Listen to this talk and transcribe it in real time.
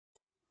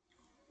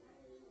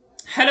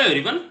Hello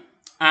everyone,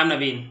 I am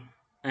Naveen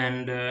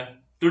and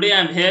today I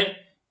am here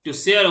to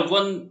share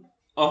one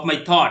of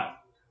my thought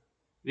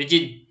which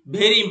is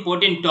very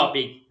important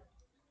topic.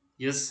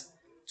 Yes,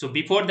 so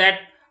before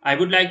that I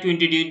would like to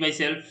introduce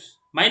myself.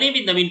 My name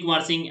is Naveen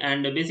Kumar Singh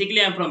and basically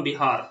I am from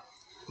Bihar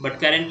but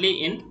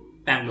currently in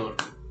Bangalore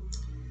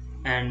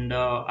and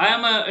I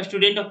am a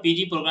student of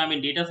PG program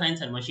in data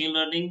science and machine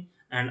learning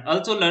and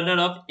also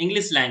learner of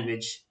English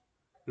language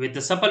with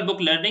the Supple Book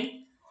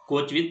Learning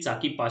coach with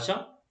Saki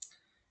Pasha.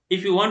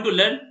 If you want to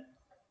learn,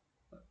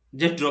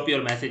 just drop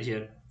your message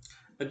here.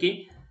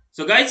 Okay,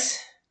 so guys,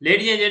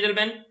 ladies and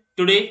gentlemen,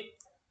 today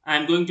I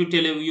am going to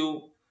tell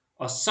you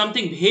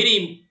something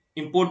very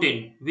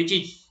important,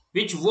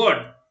 which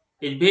word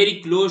is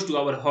very close to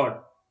our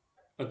heart.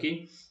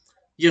 Okay,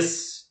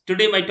 yes,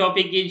 today my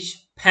topic is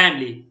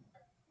family.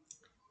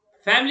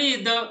 Family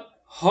is the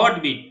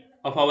heartbeat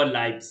of our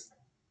lives.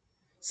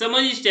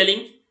 Someone is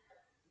telling,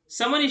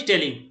 someone is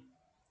telling,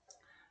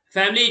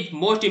 family is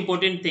most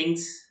important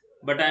things,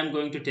 but I am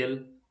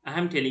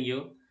telling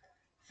you,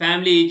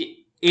 family is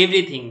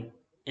everything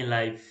in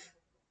life.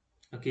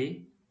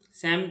 Okay,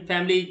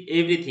 family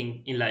is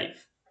everything in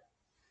life.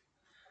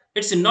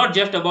 It's not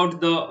just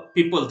about the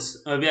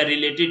peoples we are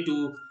related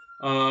to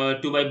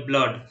by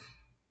blood,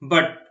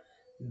 but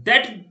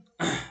that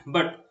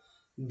but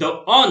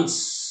the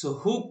aunts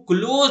who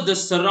close the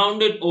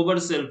surrounded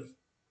ourselves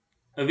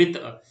with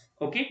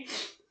okay,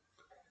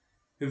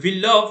 we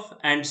love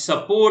and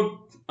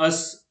support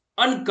us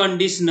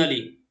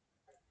unconditionally,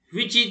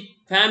 which is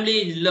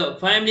family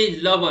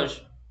love us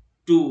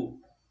to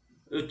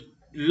uh,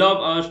 love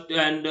us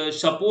and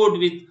support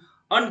with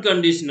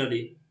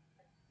unconditionally.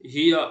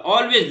 He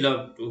always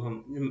loved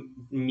to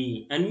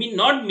me and me,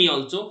 not me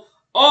also,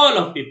 all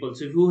of people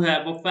who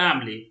have a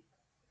family.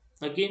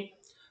 Okay,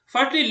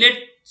 firstly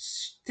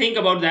let's think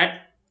about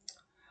that.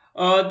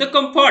 The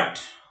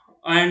comfort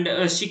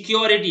and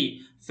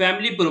security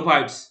family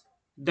provides,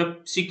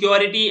 the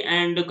security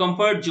and the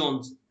comfort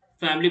zones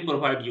family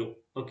provide you.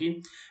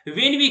 Okay,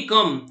 when we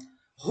come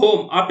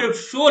home after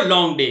so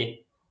long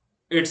day,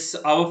 it's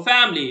our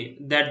family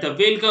that the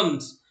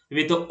welcomes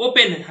with the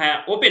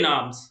open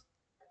arms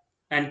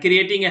and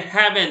creating a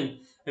heaven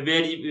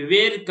where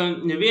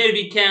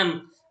we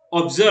can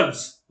observe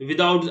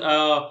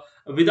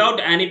without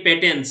any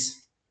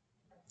patterns.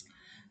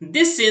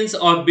 This sense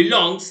of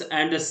belongs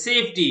and the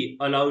safety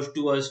allows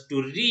to us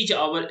to reach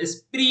our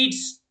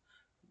spirits,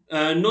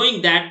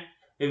 knowing that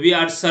we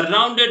are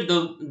surrounded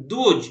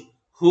those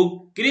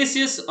who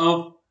Chris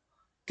of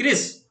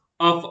Chris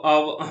of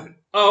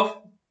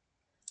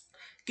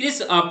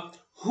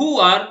who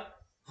are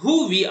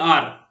who we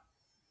are.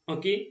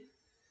 Okay,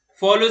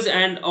 follows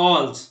and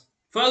alls,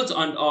 falls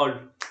and all.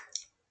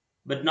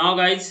 But now,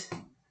 guys,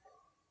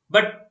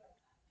 but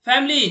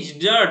family is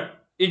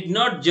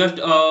not just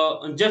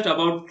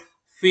about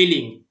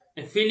feeling.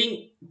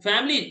 Feeling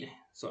family.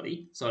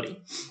 Sorry.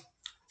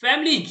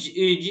 Family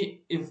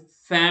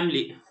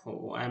family.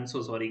 Oh, I'm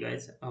so sorry,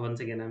 guys. Once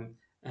again, I'm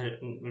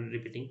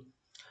repeating.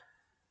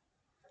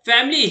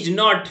 Family is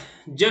not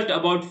just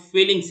about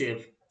feeling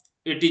safe.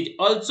 It is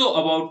also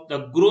about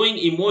the growing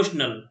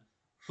emotional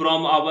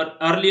from our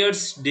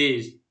earliest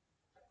day.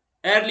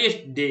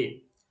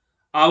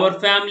 Our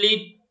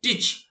family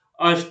teach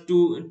us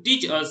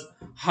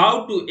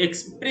how to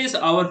express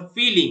our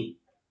feeling,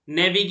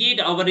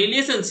 navigate our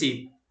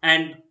relationship,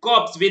 and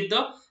cope with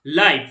the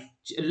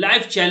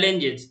life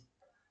challenges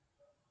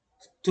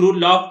through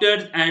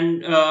laughter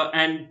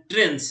and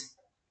trends.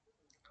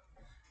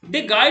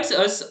 They guides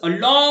us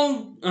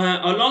along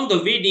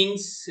the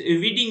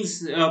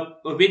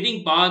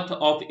wedding path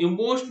of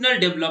emotional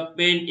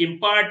development,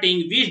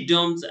 imparting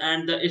wisdoms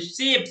and the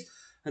shapes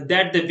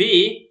that the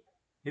way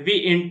we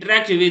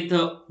interact with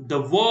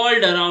the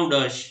world around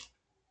us.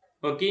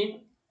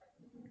 Okay,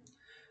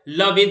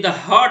 love is the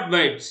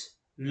heartbeat.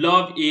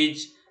 Love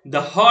is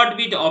the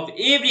heartbeat of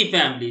every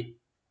family.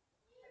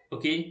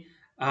 Okay,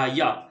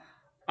 yeah.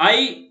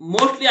 I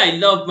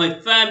love my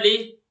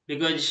family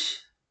because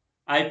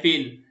I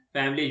feel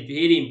family is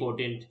very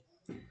important.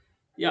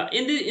 Yeah,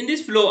 in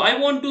this flow I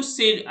want to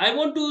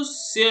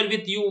share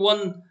with you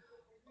one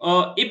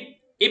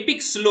epic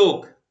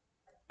slok,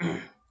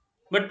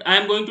 but I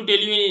am going to tell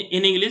you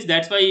in English.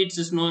 That's why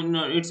it's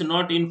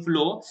not in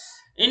flow.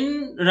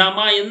 In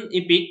Ramayan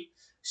epic,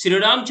 Sri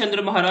Ram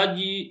Chandra Maharaj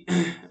ji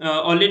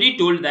already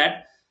told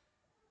that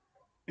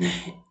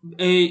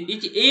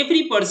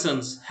every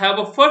persons have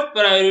a first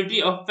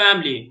priority of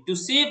family to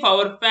save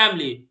our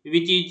family,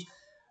 which is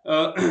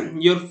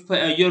your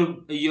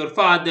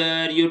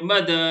father, your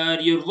mother,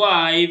 your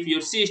wife,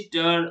 your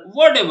sister,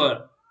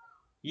 whatever.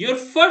 Your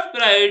first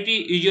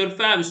priority is your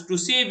family, to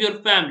save your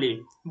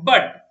family.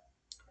 But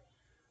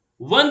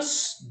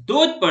once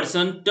those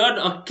person turn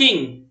a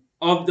king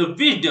of the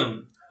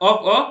wisdom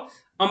of a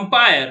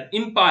empire,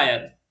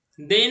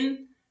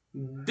 then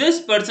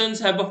these persons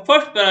have a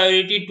first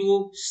priority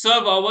to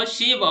save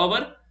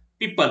our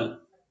people,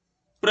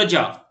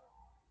 praja.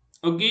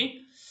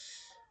 Okay,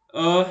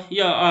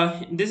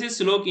 yeah, this is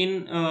slok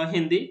in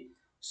Hindi.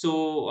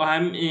 So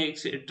I'm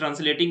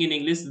translating in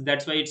English.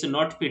 That's why it's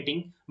not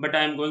fitting. But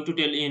I'm going to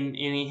tell in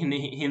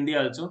Hindi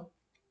also.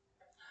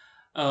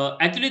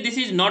 Actually, this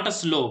is not a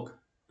slog.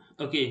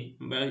 Okay,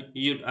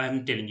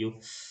 I'm telling you.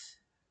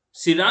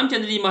 Shri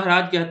Ramchandra ji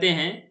महाराज कहते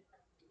हैं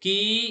कि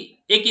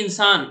एक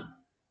इंसान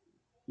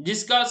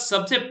जिसका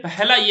सबसे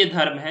पहला ये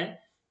धर्म है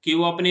कि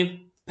वो अपनी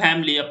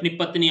फैमिली, अपनी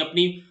पत्नी,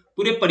 अपनी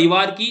पूरे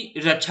परिवार की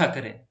रक्षा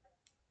करे।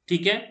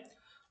 ठीक है।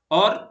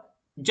 और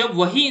जब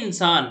वही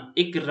इंसान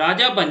एक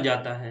राजा बन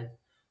जाता है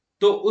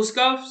तो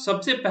उसका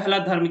सबसे पहला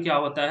धर्म क्या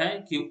होता है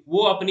कि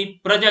वो अपनी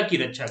प्रजा की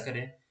रक्षा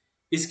करे।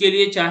 इसके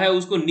लिए चाहे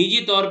उसको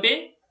निजी तौर पे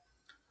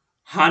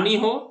हानि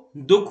हो,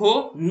 दुख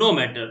हो, no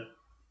matter,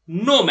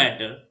 no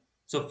matter.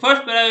 So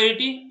first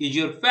priority is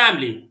your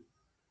family.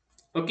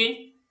 Okay,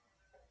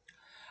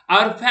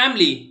 our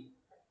family.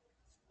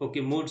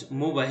 Okay,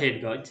 move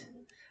ahead, guys.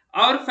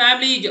 Our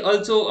family is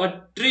also a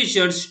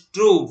treasured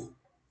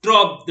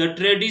trove the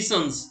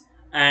traditions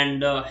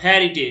and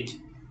heritage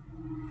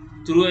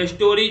through a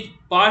story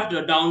passed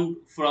down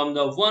from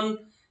the one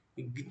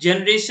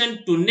generation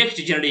to next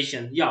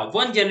generation. Yeah,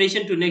 one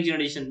generation to next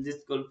generation. This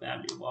is called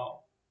family.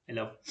 Wow,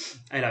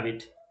 I love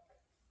it.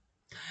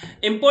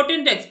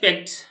 Important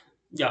aspects.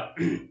 Yeah.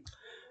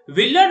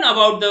 We learn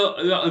about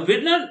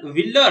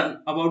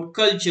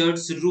culture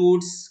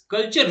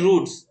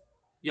roots.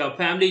 Yeah,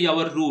 family is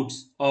our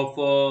roots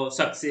of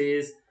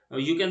success.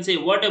 You can say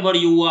whatever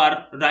you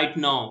are right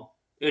now,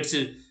 it's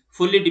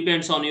fully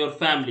depends on your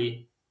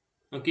family.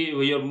 Okay,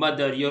 your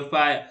mother, your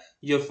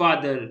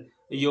father,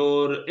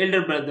 your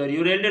elder brother,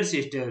 your elder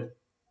sister.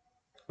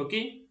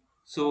 Okay,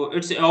 so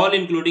it's all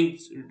including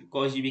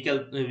because we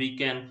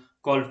can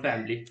call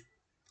family.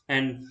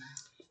 And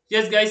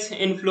yes, guys,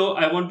 in flow,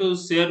 I want to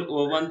share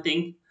one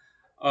thing.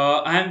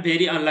 I am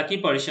very unlucky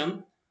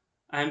person.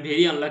 I am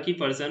very unlucky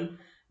person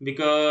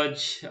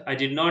because I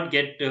did not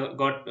get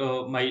got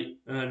my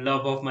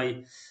love of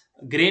my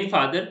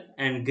grandfather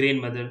and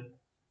grandmother.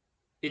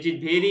 It is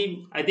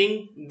very. I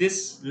think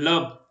this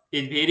love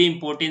is very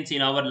important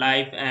in our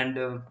life and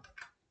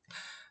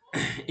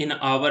in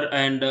our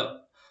and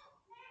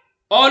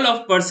all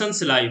of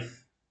person's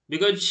life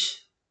because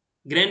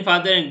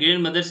grandfather and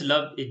grandmother's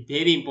love is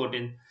very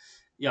important.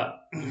 Yeah.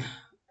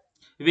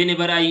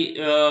 Whenever I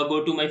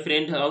go to my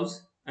friend's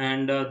house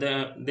and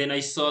then I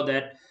saw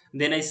that,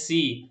 then I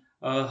see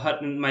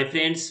my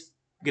friend's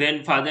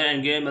grandfather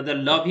and grandmother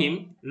love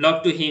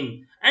to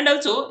him, and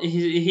also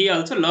he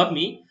also love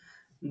me.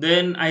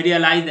 Then I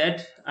realize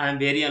that I am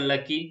very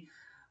unlucky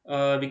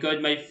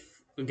because my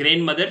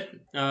grandmother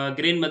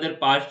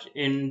passed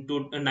in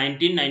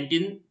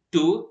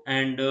 1992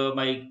 and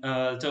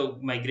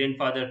my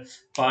grandfather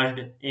passed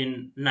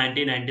in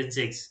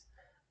 1996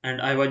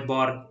 and I was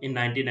born in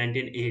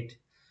 1998.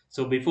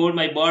 So before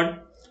my birth,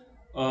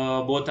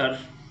 both are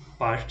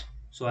passed.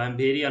 So I am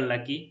very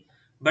unlucky.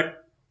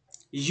 But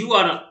you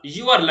are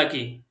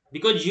lucky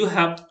because you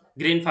have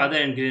grandfather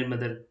and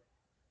grandmother.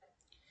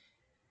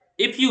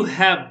 If you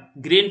have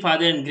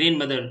grandfather and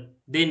grandmother,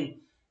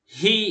 then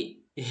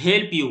he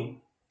help you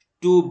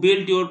to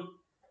build your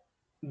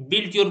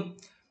build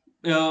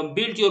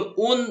your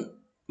own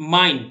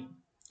mind.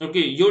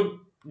 Okay, your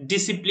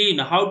discipline,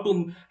 how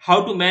to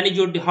manage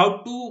your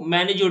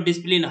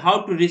discipline,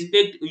 how to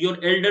respect your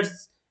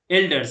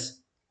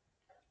elders.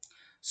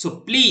 So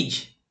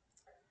please,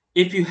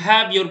 if you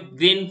have your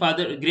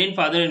grandfather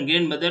and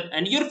grandmother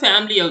and your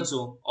family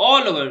also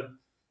all over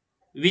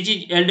which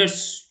is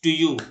elders to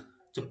you,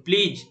 so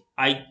please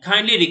I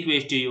kindly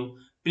request to you,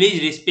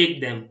 please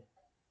respect them,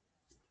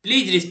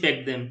 please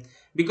respect them,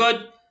 because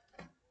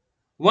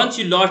once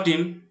you lost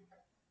him,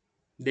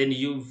 then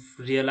you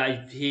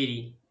realize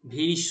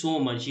very so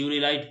much, you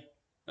realize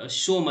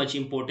so much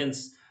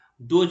importance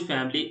those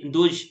family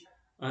those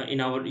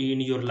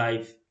in your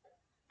life.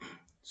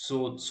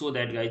 So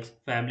that, guys,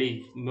 family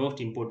is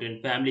most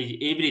important, family is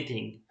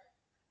everything.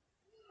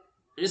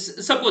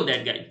 Suppose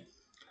that, guy,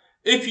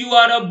 if you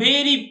are a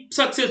very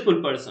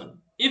successful person,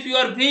 if you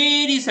are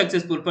very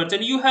successful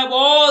person, you have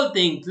all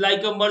things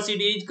like a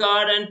Mercedes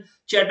car and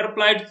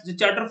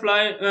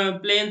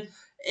plane,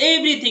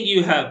 everything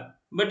you have,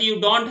 but you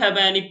don't have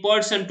any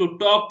person to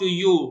talk to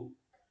you,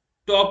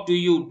 not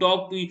you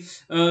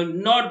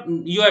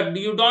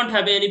don't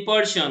have any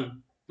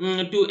person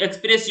to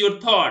express your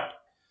thought.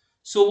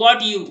 So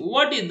what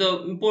is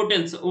the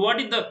importance, what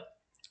is the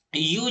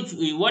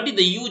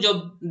use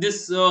of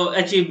this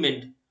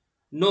achievement?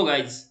 No,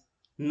 guys,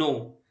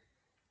 no.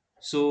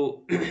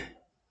 So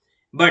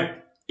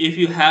but if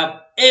you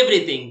have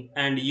everything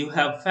and you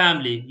have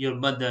family, your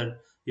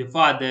mother, your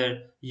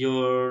father,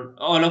 your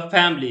all of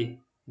family,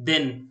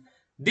 then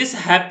this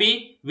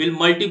happy will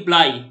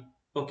multiply.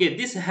 Okay,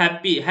 this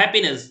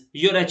happiness,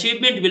 your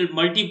achievement will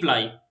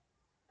multiply.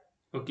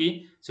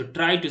 Okay, so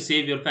try to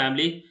save your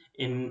family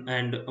in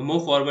and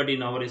move forward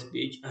in our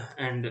speech.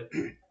 And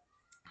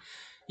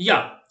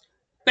yeah,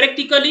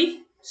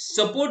 practically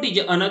support is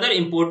another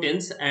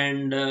importance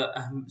and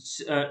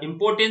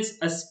importance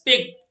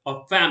aspect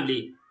of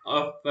family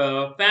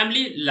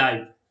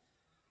life.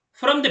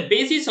 From the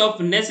basis of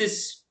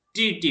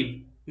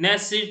necessity,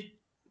 necessary.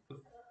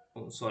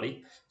 Oh,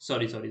 sorry.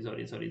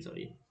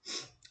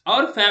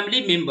 Our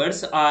family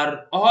members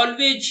are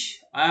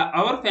always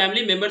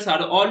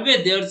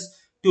there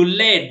to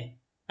lend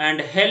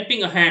and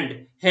helping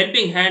hand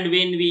when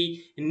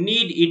we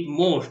need it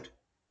most.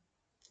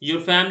 Your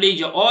family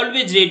is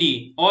always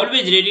ready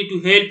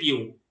to help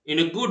you in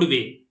a good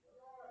way.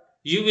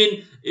 You will,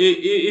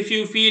 if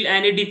you feel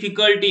any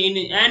difficulty in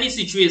any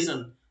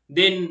situation,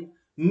 then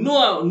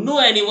no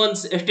anyone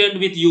stand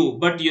with you,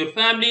 but your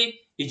family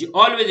is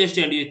always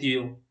stand with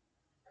you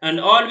and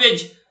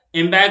always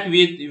embark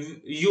with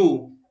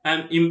you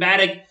and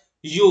embark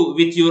you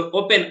with your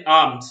open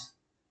arms.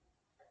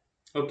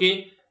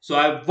 Okay,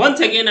 so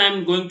once again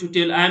I'm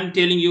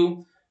telling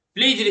you,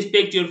 please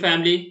respect your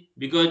family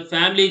because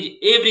family is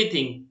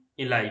everything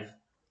in life.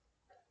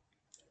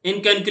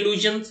 In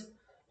conclusion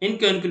in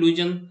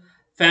conclusion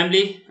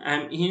family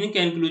in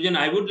conclusion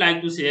I would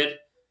like to share,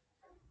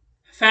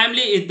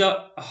 family is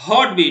the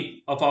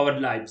heartbeat of our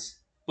lives,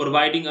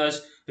 providing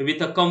us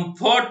with a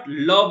comfort,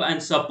 love,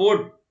 and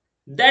support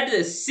that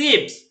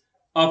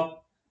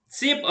up,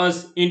 shape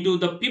us into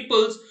the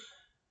peoples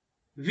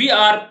we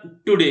are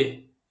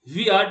today.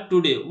 What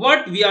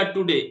we are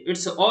today,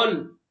 it's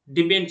all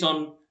depends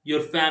on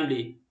your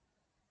family.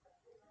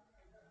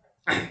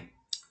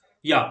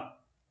 Yeah,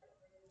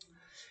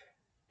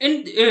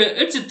 and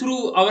it's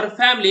through our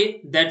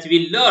family that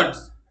we learn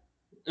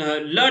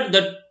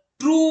the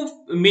true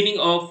meaning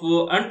of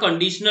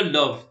unconditional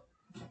love.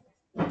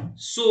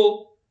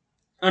 So,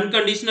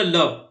 unconditional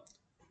love,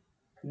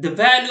 the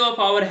value of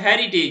our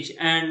heritage,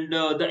 and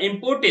the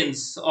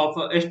importance of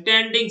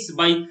standing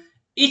by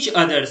each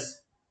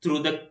others through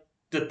the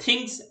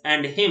things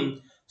and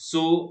him.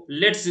 So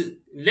let's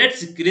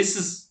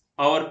grace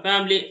our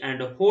family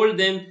and hold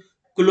them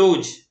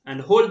close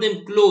and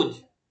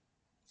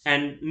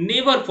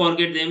never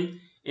forget them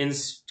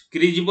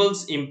incredible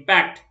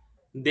impact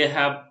they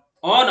have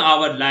on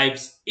our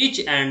lives each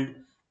and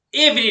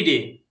every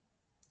day.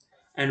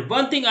 And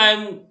one thing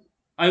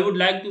I would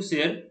like to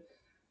share,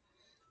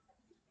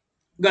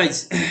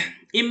 guys,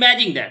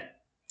 imagine that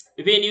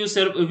when you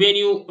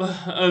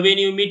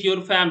meet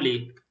your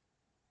family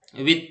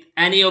with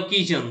any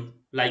occasion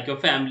like a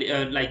family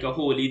like a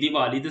Holi,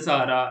 Diwali,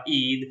 Dasara,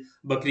 Eid,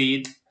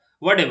 Bakrid,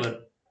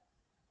 whatever,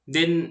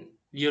 then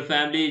your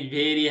family is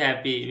very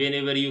happy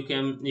whenever you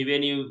come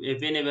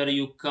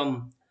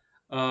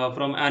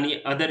from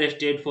any other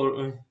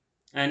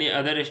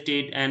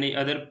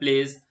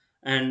place,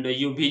 and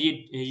you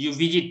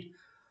visit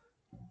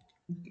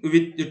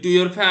with to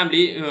your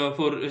family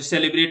for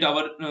celebrate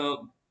our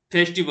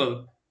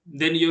festival.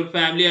 Then your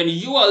family and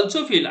you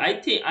also feel, I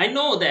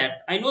know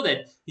that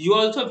you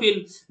also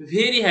feel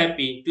very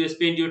happy to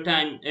spend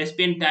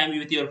time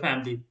with your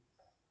family.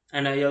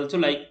 And I also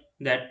like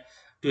that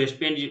to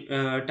spend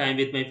time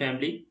with my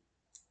family.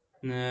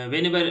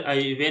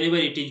 Whenever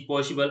it is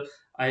possible,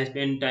 I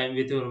spend time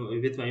with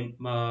my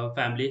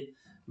family.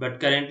 But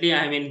currently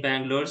I am in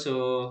Bangalore,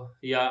 so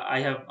yeah,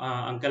 I have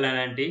uncle and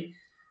auntie.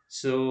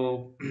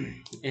 So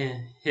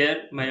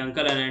here my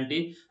uncle and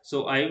auntie,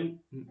 so I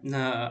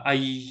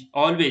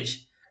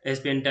always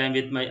spend time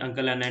with my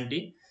uncle and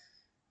auntie.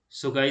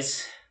 So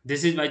guys,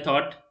 this is my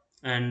thought,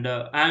 and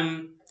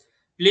I'm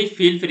please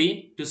feel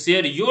free to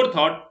share your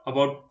thought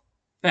about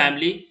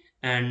family,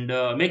 and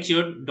make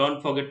sure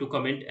don't forget to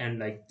comment and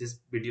like this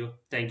video.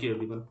 Thank you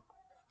everyone.